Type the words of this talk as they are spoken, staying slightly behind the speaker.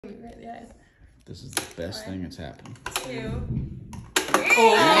me right in the eyes. This is the best thing that's happened. 2.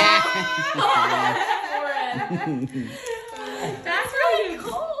 Oh. That's really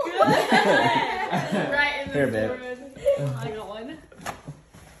cold. Good. Right in the Here, babe. forehead. I got one.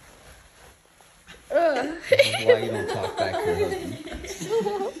 This is why you don't talk back to your husband.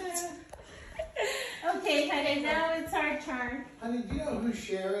 Okay, honey, now it's our turn. Honey, do you know who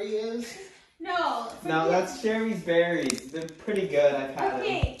Sherry is? No. No, that's Sherry's berries. They're pretty good. I've had them.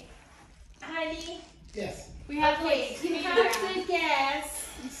 Okay, honey. Yes. We have Okay, you have to guess.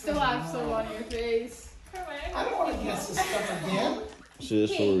 You still have some on your face. I don't want to guess this stuff again. So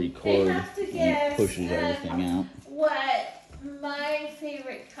this will They record have to and guess, it pushes everything out. what my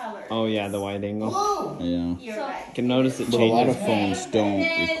favorite color. Oh yeah, the wide angle. Hello. Yeah. You're So- right. You can notice it But a lot of changes. phones don't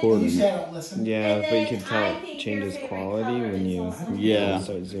record You in said it. I don't listen. Yeah, And but you then can tell I it think changes your favorite quality color when is you also Yeah.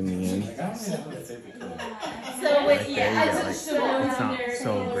 start zooming in. So with yeah, It's so not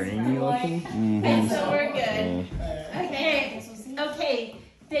so grainy looking. Okay, so we're good. Yeah. Okay, okay,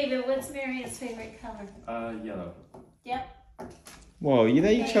 David, what's Marion's favorite color? Yellow. Yep. Whoa, you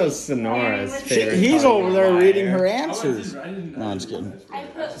chose Sonora's Mary, favorite. He's color. over there reading her Oh, answers. I didn't. No, I'm just kidding. I I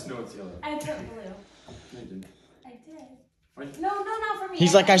put- just know it's yellow. I put blue. I didn't. I did. What? No, not for me.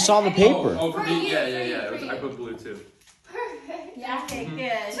 He's like, I saw the paper. Oh, for For me? you, Yeah, for yeah, you, yeah. for I you. put blue too. Perfect. Yeah. Okay,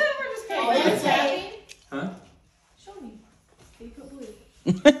 good. So we're just Oh, that's Okay. Huh? Show me. You put blue.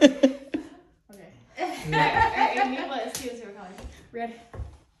 Okay. Alright, Amy, let's see what's your color. Red.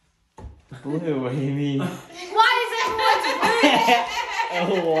 Blue, what do you mean? Why is everyone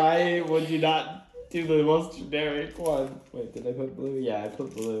Oh, why would you not do the most generic one? Wait, did I put blue? Yeah, I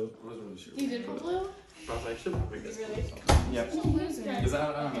put blue. I wasn't really sure. You did put blue? I was like, I should probably guess Really? blue. Yep. Blue's in Because I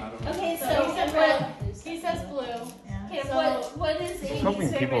don't know. I don't know. Okay, So so he said what? He says blue. Okay, So- what is I was Amy's hoping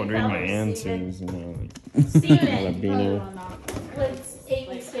favorite people would read my color, Steven? answers, you know, like Steven, Alabino. what's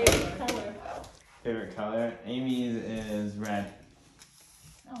Amy's favorite color? Favorite color? Amy's is red.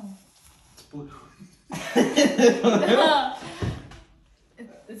 Oh. It's blue.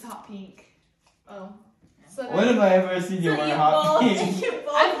 It's hot pink. Oh. So When have I ever seen you So wear you hot both, pink? you both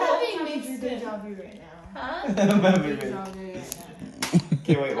I'm have having to major spin. deja vu right now. Huh? Deja vu right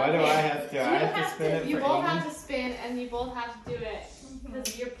Okay, now. wait, why do I have to? I have to spin it You for both Amy? have to spin and you both have to do it.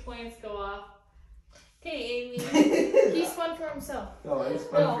 Because your points go off. Okay, Amy. He spun for himself. Oh, it's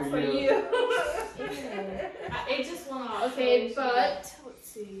fun No, for you. It just went off. Okay, so but let's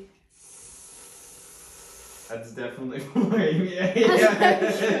see. That's definitely for Amy. Yeah.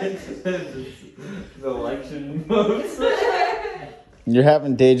 The election votes. You're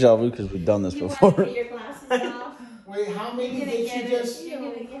having deja vu because we've done this You want before. to get your glasses off? Wait, how many You're gonna did get you it. just? You're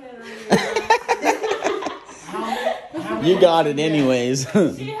gonna get it on your glasses. How many? You got it anyways. She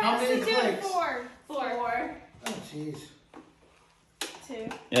How has many to do clicks? 4. 4. Oh, jeez. 2.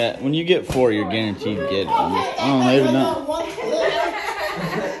 Yeah, when you get 4, you're guaranteed to get it. Oh, maybe not. One click.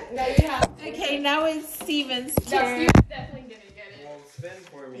 No, you have. Okay, now it's Steven's No, turn. you definitely didn't get it. Well, spin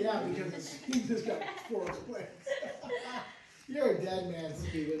for me. Yeah, because he just got 4 clicks. You're a dead man,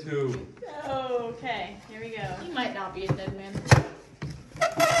 Steven. 2. Okay, here we go. You might not be a dead man. I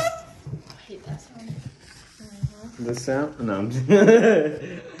hate that sound. The sound? No. I'm just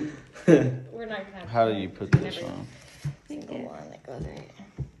We're not gonna have How do you put this on? Single one that goes right.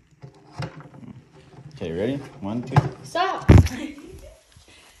 Okay, ready? 1, 2. Stop!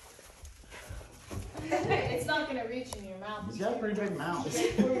 It's not gonna reach in your mouth. He's got a pretty big mouth. It's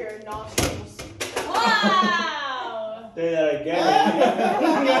for your nostrils. Wow! say that again.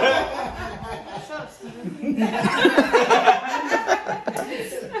 Shut up, Steven.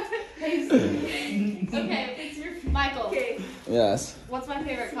 Okay, it's your Michael. Okay. Yes. What's my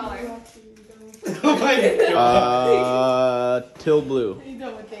favorite color? Oh my god. Teal blue. You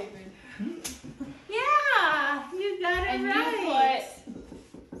go with David. Yeah, you got it And right. you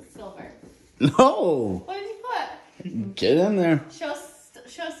put silver. No. What did you put? Get in there. Show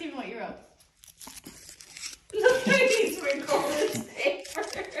Steven what you wrote. Look at these wrinkles paper.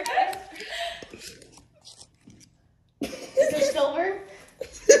 Is there silver?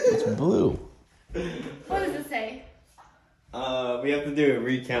 It's blue. What does it say? We have to do a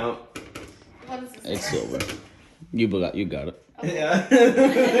recount. What does it say? It's silver. You got it. Yeah.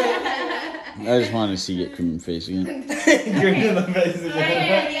 I just wanted to see you get cream face again. Green in the face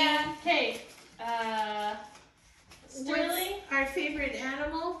again. Yeah. Okay. What's our favorite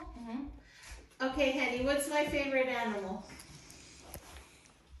animal? Mhm. Okay, honey, what's my favorite animal?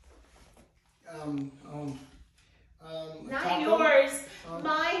 Not taco? yours.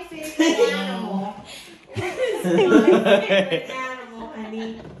 My favorite animal. What is my favorite animal,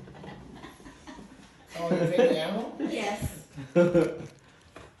 honey? Oh, your favorite animal? Yes.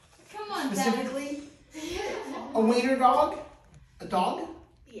 Specifically, a wiener dog? A dog?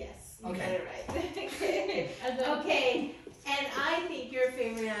 Yes, you Okay. got it right. Okay, and I think your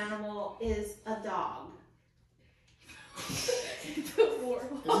favorite animal is a dog. Is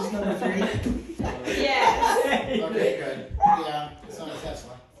this number 3? Yes. Okay, good. Yeah, it's not a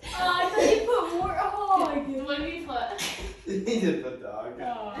Tesla. Oh, I thought you put more. Oh, what did you put? He did the dog.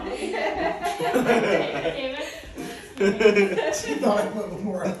 Oh. She thought I put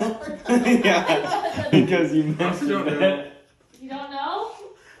more. Yeah, because you I mentioned don't it. know. You don't know?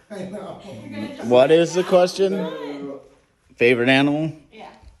 I know. You're gonna just. What is the question? Favorite animal? Yeah.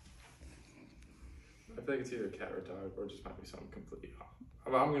 I feel like it's either a cat or a dog, or it just might be something completely off.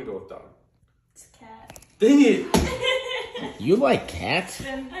 I'm gonna go with dog. It's a cat. Dang it! You like cats?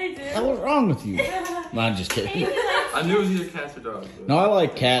 I do. What's wrong with you? No, I'm just kidding. I knew it was either cats or dogs. But No, I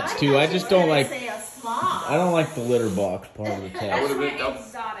like cats too. I just don't like. Say a sloth. I don't like the litter box part of the that cat. would have been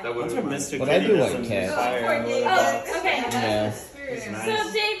exotic. that would have been Mr. But I do like doesn't cats. fire Oh, on the little box. okay. Yeah. It's So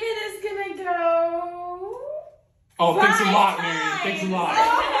nice. David is gonna go. Oh, thanks a lot, Five Mary. Thanks a times. lot.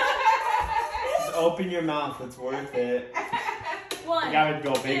 Just open your mouth. It's worth it. You 1, gotta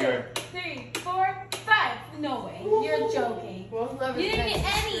go bigger. 2, 3, 4, 5. No way. You're joking. You didn't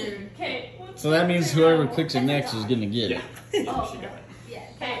get any. Okay. So that means whoever clicks it next is gonna get it. Oh. She got it. Yeah.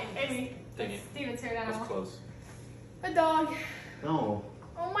 Okay, Amy. Dang it. Steven's favorite That was animal. close. A dog. No.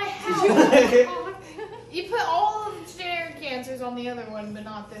 Oh my house. You put all of the generic answers on the other one, but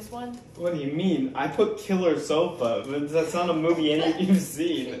not this one. What do you mean? I put Killer Sofa, but that's not a movie any of you've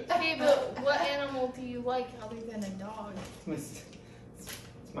seen. Okay, but what animal do you like other than a dog? It's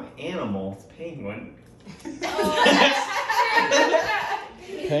my animal. It's penguin.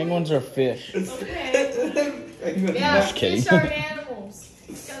 Penguins are fish. Okay. Yeah, Just kidding. fish are animals.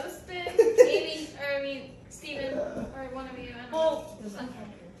 Ghosted, Amy, or I mean, Steven, or one of you. Well,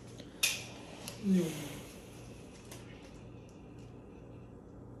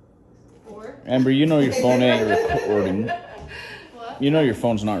 Four. Amber, you know your phone ain't recording. What? You know your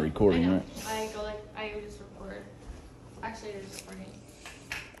phone's not I recording, know. right? I go like, I just record. Actually, it's just recording.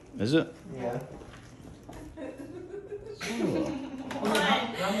 Is it? Yeah.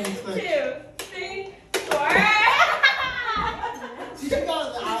 How many clicks? 2, 3, 4. She got it in the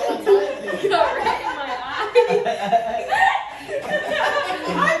eye like I did. Got right in my eye.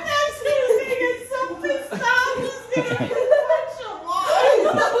 I thought she was gonna get so pissed off. She's gonna punch a wall.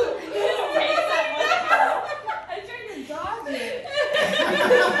 I tried to dodge it.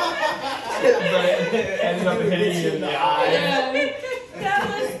 Ended up hitting you in the eye. That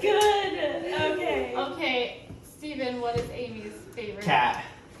was good. Okay. Okay, Steven, what is Amy's favorite? Cat.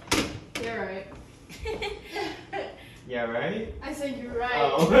 You're right. Yeah, right? I said you're right.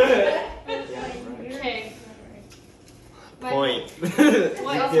 Oh. Okay. Point. What's You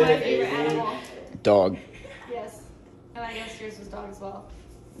my did it, favorite Amy. animal? Dog. Yes. And I guess yours was dog as well.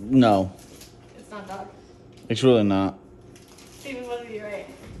 No, It's not dog. it's really not. Steven, what did you write?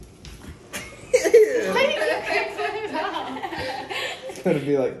 Why did you pick it up? It's gonna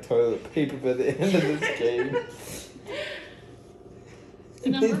be like toilet paper by the end of this game.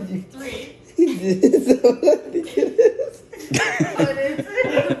 Number 3. What is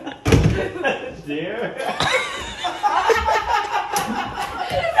it? Dear.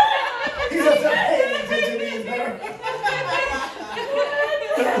 He doesn't pay attention either.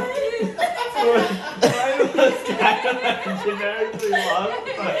 Why was that generically loved,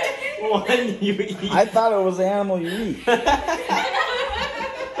 but one you eat? I thought it was the animal you eat.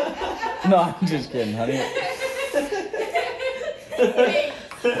 No, I'm just kidding, honey. Wait.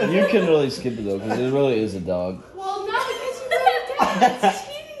 You can really skip it though, because it really is a dog. Well, not because you wrote it down. That's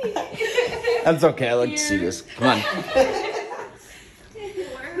cheating. That's okay. I like to see this. Come on.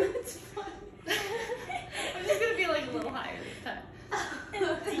 It's fun. I'm just gonna be like a little higher this time.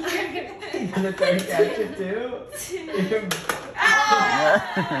 You gonna try to catch it too?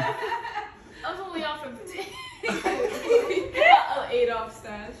 I'm only off of 8 off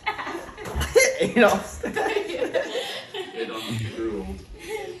stash. Adolf. It on the drool.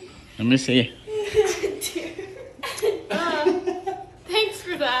 Let me see. Thanks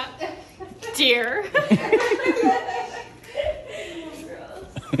for that, dear.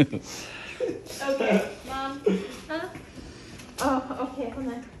 Okay, Mom. Huh? Oh, okay, hold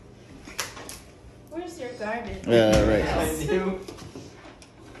on. Where's your garbage? Right. I knew.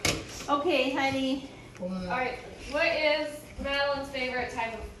 Okay, honey. Alright, what is Madeline's favorite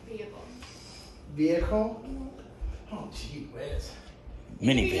type of vehicle? Vehicle? Oh, gee whiz. It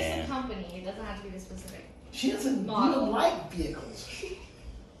can be just Minivan. a company, it doesn't have to be the specific. She doesn't Model. even like vehicles.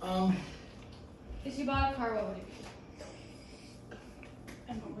 If you bought a car, what would it be?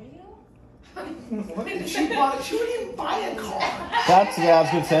 A Mario? What? She bought it. She wouldn't even buy a car. That's I was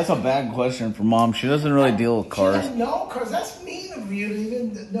gonna say that's a bad question for mom. She doesn't really deal with She cars. doesn't know cars. That's mean of you to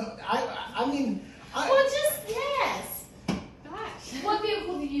even. No, I mean. Well, just guess. Gosh. What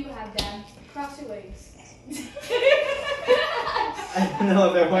vehicle do you have, Dad? Cross your legs.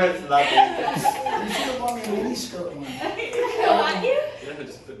 No, there was nothing. You should have bought me a mini skirt one. What? Yeah, I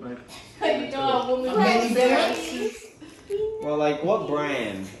just put my. You know, a woman A minivan? Well, like what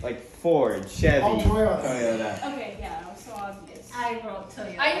brand? Like Ford, Chevy, Oh, Toyota. Toyota. Okay, yeah, that was so obvious. I wrote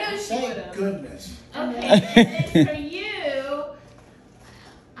Toyota. I know she would Thank have. goodness. Okay, and then for you,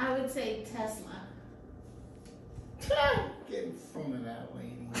 I would say Tesla. Get in front of that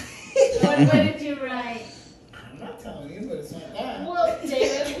lady. What did you write? I'm not telling you, but it's not that. Well,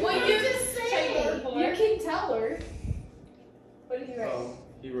 David, What what you you just say? You can tell her. What did he write? Oh,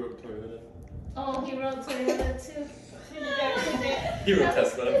 he wrote Toyota. Oh, he wrote Toyota too. He wrote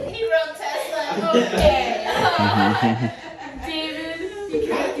Tesla. He wrote Tesla. Okay. David, You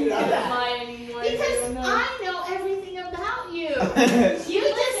can't do can't that. lie anymore. Because You don't know. I know everything about you. You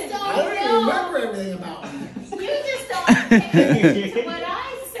just I don't don't even know. remember everything about me. You just don't pay attention to what I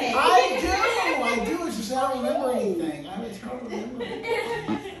say. I do. It's just I don't remember anything. I mean, it's hard to remember.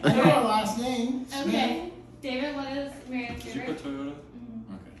 I know her last name. Okay. David, what is Marianne's Did you favorite? put Toyota?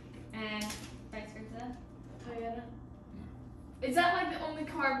 Mhm. Okay. And vice versa? Toyota. Is that like the only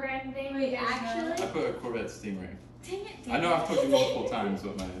car brand name? Wait, you guys know? actually? I put a Corvette Stingray. Dang it, I know I've told you multiple times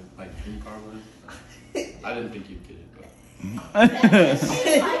what my dream car was. I didn't think you'd get it, but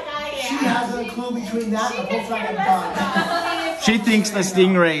She's like I She am. has no clue between that and a Volkswagen Bug. She thinks the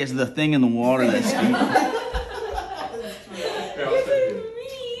Stingray is the thing in the water that stinks. yeah, I'll take it.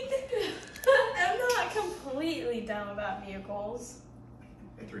 mean. I'm not completely dumb about vehicles.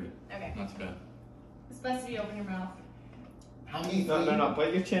 3. Okay. Not too bad. It's best if you open your mouth. How many? No,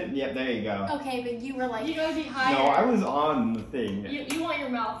 put your chin. Yep, there you go. Okay, but you were like. You gotta be higher. No, I was on the thing. You want your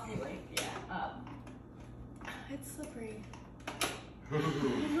mouth to be like, yeah, up. It's slippery.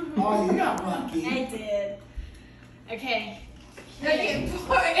 Oh, you got lucky. I did. Okay. Okay,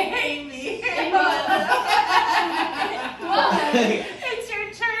 poor Amy. It's your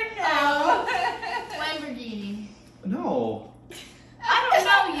turn now. Lamborghini. No. I don't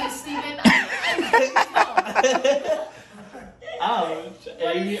know you, Steven. Ouch.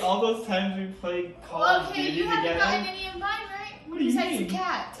 Amy, all those times we played Call of Okay, Duty you haven't together. gotten any of mine, right? What do you Besides mean? the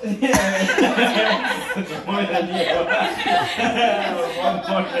cat. More than you. One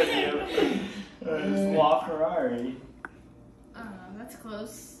more than you. Swa Ferrari. That's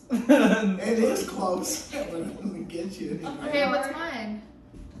close. It is close, but it doesn't get you anywhere. Okay, what's mine?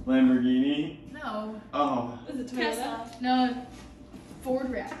 Lamborghini. No. Oh. Is it Tesla? No. Ford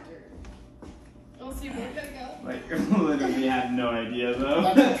Raptor. We'll see where we're gonna go. Like, literally had no idea though.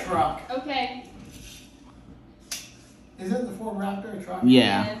 That's a truck. Okay. Is that the Ford Raptor a truck?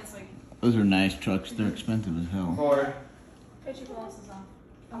 Yeah, It's like, those are nice trucks. They're expensive as hell. Ford. put your glasses on.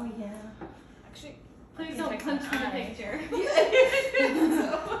 Oh yeah. Actually, please don't punch me in the picture.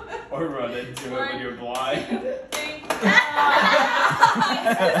 Or run into it when you're blind.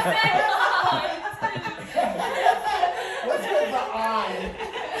 What's with the eye?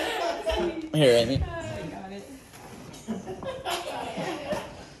 Here, Amy.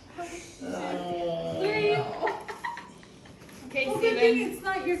 Okay, Well, good thing Steven. it's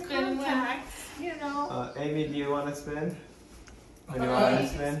not your Spin one. contacts, you know. Amy, do you want to spin? Or do you Uh, want to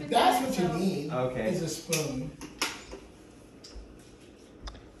spin? That's what you need. Okay. Is a spoon.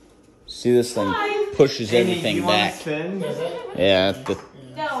 See, this thing pushes Amy, do everything you want back. to spin? Is it? Yeah, the, Go.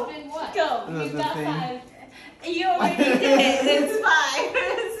 Spin what? Go. No, You've the got thing. 5. You already did it. It's fine.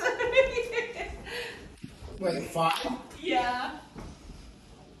 Wait, 5? Yeah.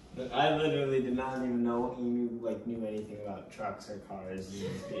 I literally did not even know Amy knew anything about trucks or cars. She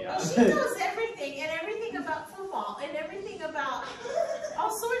knows everything and everything about football and everything about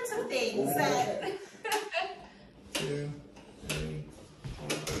all sorts of things. That 2, 3, 4.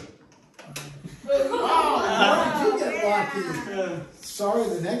 Oh, you get lucky. Sorry,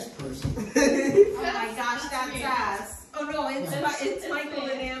 the next person. oh my gosh, that's us. Oh no, it's Michael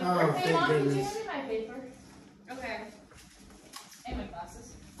and Amber. Oh, Hey, thank Mom, can you goodness. hand me my paper? Okay. And my glasses.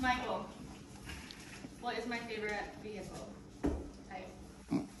 Michael, what is my favorite vehicle type?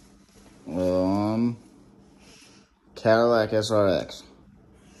 Cadillac SRX.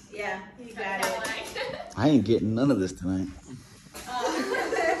 Yeah, you got it. Cadillac. I ain't getting none of this tonight.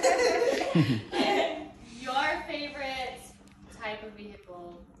 Your favorite type of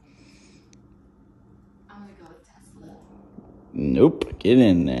vehicle? I'm gonna go with Tesla. Nope. Get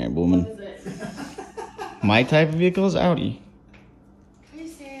in there, What woman. is it? My type of vehicle is Audi. Are you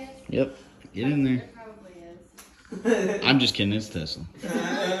serious? Yep. Get in there. It probably is. I'm just kidding. It's Tesla.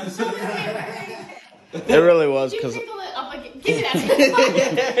 It really was You because pickle it up again. Give me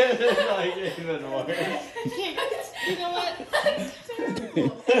that. Like, even worse. You know what?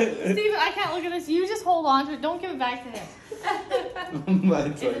 Steven, I can't look at this. You just hold on to it. Don't give it back to him.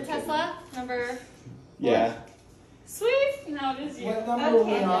 Mine's Is it like- Tesla? Number. Yeah. Sweet. No, it is you. What number are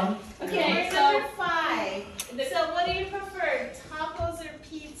we Okay. on? Okay, We're so number 5. So what do you prefer, tacos or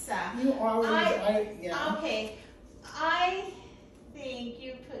pizza? You always, yeah. Okay, I think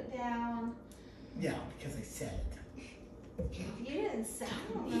you put down. Yeah, because I said it. You didn't say.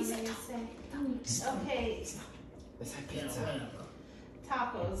 I don't remember you saying. Okay, It's like Yeah, pizza. whatever.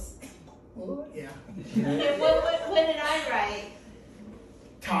 tacos. Well, yeah. Okay, what did I write?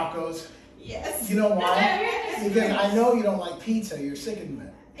 Tacos. Yes. You know why? Because I know you don't like pizza. You're sickening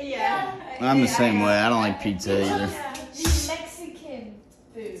it. Yeah. I'm the same way. I don't like pizza either. Mexican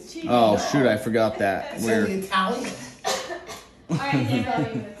food. Oh shoot, I forgot that. So We're the Italian. Alright,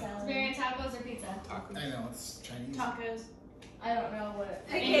 Marion, tacos or pizza? I know it's Chinese. Tacos. I don't know what it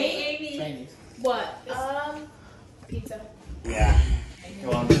Okay, Amy. Chinese. What? Pizza. Yeah.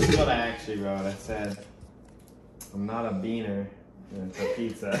 Well, this is what I actually wrote. I said, I'm not a beaner. It's a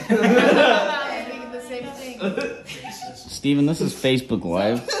pizza. I'm thinking the same thing. Steven, this is Facebook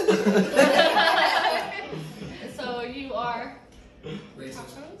Live. So you are Racist.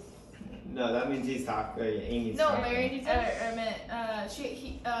 tacos? No, that means he's taco. Amy's No, taco. Mary needs I meant,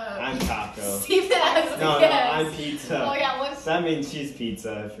 I'm taco. Steven has No, yes. I'm pizza. Oh yeah, what's That means she's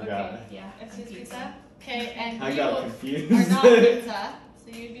pizza. I forgot. okay? Yeah, it's just pizza. Okay, and I you got are confused. not pizza,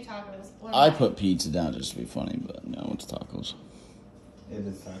 so you'd be tacos. What am I put pizza down just to be funny, but no, it's tacos. It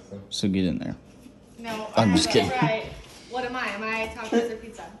is taco. So get in there. No, I'm I just have it kidding. Right. What am I? Am I tacos or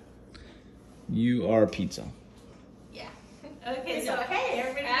pizza? You are pizza. Yeah. Okay, so hey,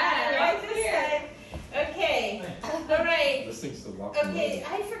 everybody Ah, got it right this time. Okay, all right. This thing's still walking. Okay,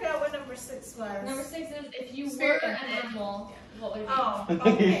 I forgot what number 6 was. Number 6 is if you Spirit were an animal. animal, what would it be?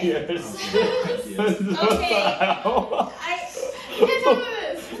 Oh, okay. Yes. Okay. Wow. You can tell me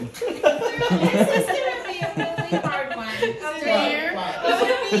this. This is gonna be a really hard one. Okay. What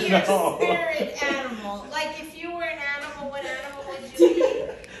would be your No. spirit animal? Like if you were an animal, what animal would you be?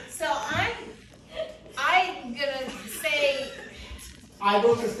 So I'm gonna say, I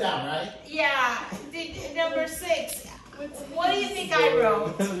wrote this down, right? yeah, number 6. What do you think I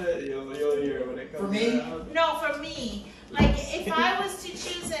wrote? You'll hear when it comes For me? out. No, for me. Like if I was to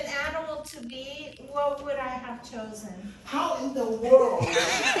choose an animal to be, what would I have chosen? How in the world?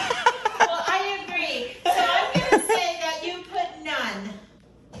 Well, I agree. So I'm gonna say that you put none.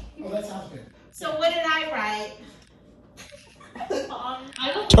 Oh, that sounds good. So what did I write?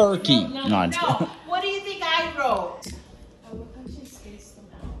 I don't Turkey. No, No, I'm No. kidding. What do you think I wrote? I would actually space them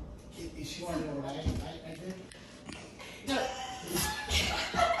out. Is she want to know what I did? No.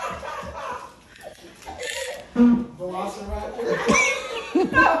 Velociraptor?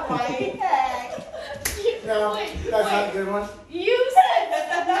 Oh my heck. No, Wait, that's not wait. a good one. You said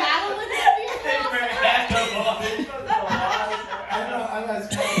Madeline would be a I'm not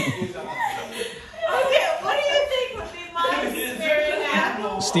confused on that. Okay, what do you think would be my spirit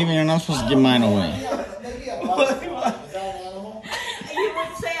animal? Steven, you're not supposed to give mine away. Yeah, maybe a butterfly. Is that an animal? You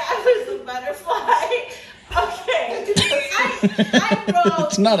would say I was a butterfly. Okay. I wrote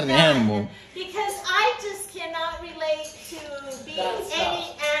It's not an none, animal. because I just cannot relate to being That's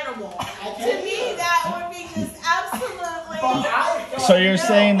any animal. I To can't me, either. that would be just absolutely. But I thought, So you're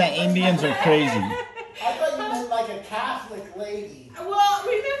saying that Indians are crazy? I thought you meant like a Catholic lady. Well,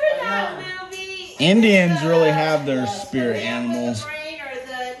 remember that movie? Indians The- really have their the spirit man with animals. the brain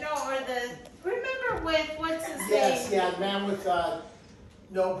or the remember with what's his Yes, name? yeah, man with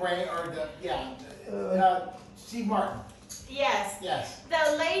no brain, or Steve Martin. Yes. Yes.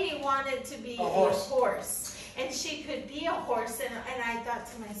 The lady wanted to be A horse. and she could be a horse, and I thought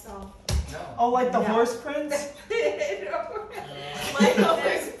to myself, No. Oh, like the No. horse prince? my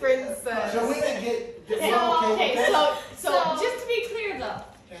horse princess. So we can get So, well, okay, with so So- just to be clear though,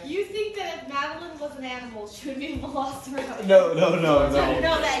 Okay. you think that if Madeline was an animal, she would be a velociraptor? No. No,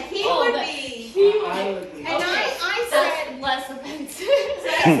 that he Oh, would that- be. this. I would be. And I That's said, less offensive. so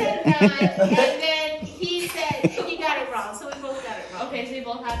I said none, and then he said he got it wrong, so we both got it wrong. Okay, so you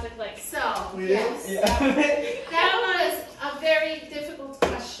both have to click. So, We yes. did? Yeah. That was a very difficult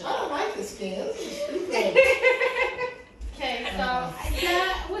question. I don't like this game. This is stupid. Okay, so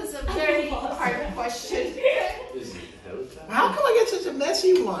That was a very hard question. Is it helicopter? How come I get such a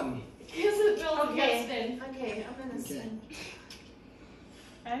messy one? use it, Bill. Okay. Spin. Okay, I'm gonna Okay. sing.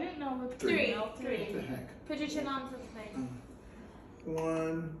 I didn't know what Three. What the heck? Put your chin on to the thing.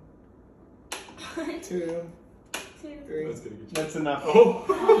 1, 2, 3. That's gonna get That's enough. Oh.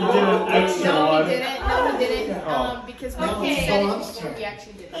 You did an extra No, one. he didn't. No, he didn't. Oh. Because Now when he it's said Dawn's it, turn. he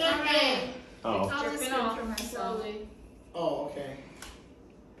actually did it. Okay. Oh. I'll Dripping just off for myself. slowly. Oh, okay.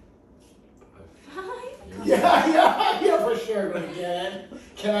 Hi. Yeah, for sure. Gonna get it.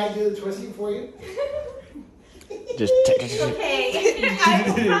 Can I do the twisting for you? Just Okay. I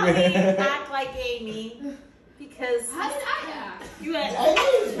will probably act like Amy because How did I act? you went. I think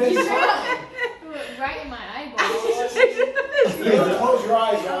it's been fine. Right in my eyeball. You have to close your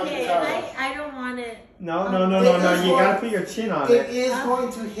eyes on the Okay, guitar. I don't want it. No. You gotta put your chin on It it. is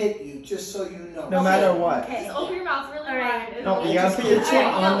going to hit you, just so you know. No matter what. Okay. Just open your mouth really All right. wide. No, you gotta put your chin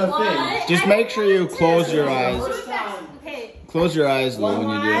on the thing. One. Just make sure you close your eyes. First time. Okay. Close your eyes, Lou, when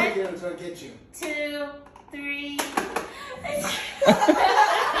you do Right it. here is going to get you. 2, 3.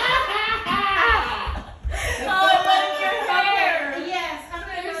 Oh, I love your hair. Yes, I'm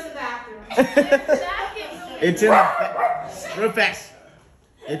gonna go to the bathroom. It's in the real fast.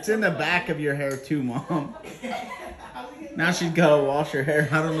 It's in the back of your hair too, Mom. Now she's gotta wash her hair.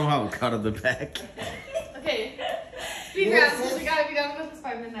 I don't know how it got to the back. Okay. Speed round. We gotta be done with this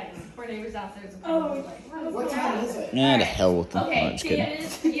by midnight. Poor neighbors downstairs. Oh. What time is it? Yeah, the hell with them. Okay, No, just kidding.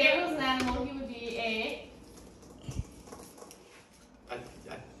 Diego's an animal. He would be a.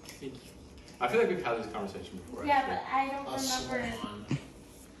 I feel like we've had this conversation before. Yeah, actually. but I don't A remember. swan.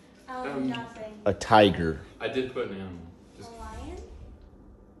 Nothing. A tiger. I did put an animal. A Just lion?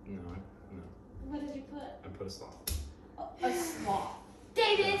 no. What did you put? I put a sloth. A sloth.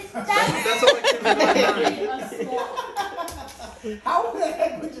 David, That's all I can remember. A sloth. How the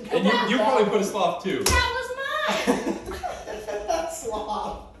heck would you come And up you with probably that? put a sloth too. that was mine. That's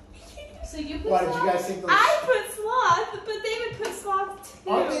sloth. So you put Why did you sloth? guys think those? I put sloth, but David put sloth too.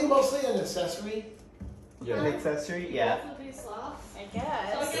 Aren't they mostly an accessory? An accessory? Yeah. Both would be sloths. I So I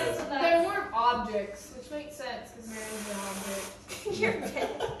guess. guess they're more objects, which makes sense because Mary's an object. You're dead.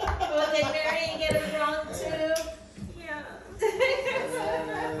 But did Mary get it wrong too? Yeah.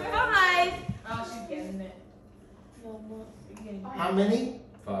 Bye. Oh, she's getting it. How many?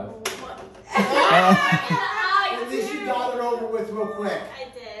 5. At least you got it over with real quick. I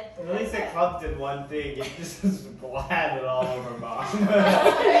did. At least it clumped in one thing. It just blatted all over Mom.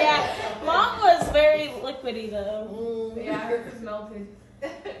 Yeah. Mom was very liquidy though. Yeah, hers is melted.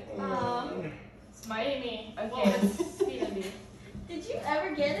 It's Miami. Okay, speed and beat. Did you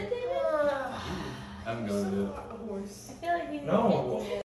ever get it, David? I'm going to do it. A horse. I feel like you didn't No. get it.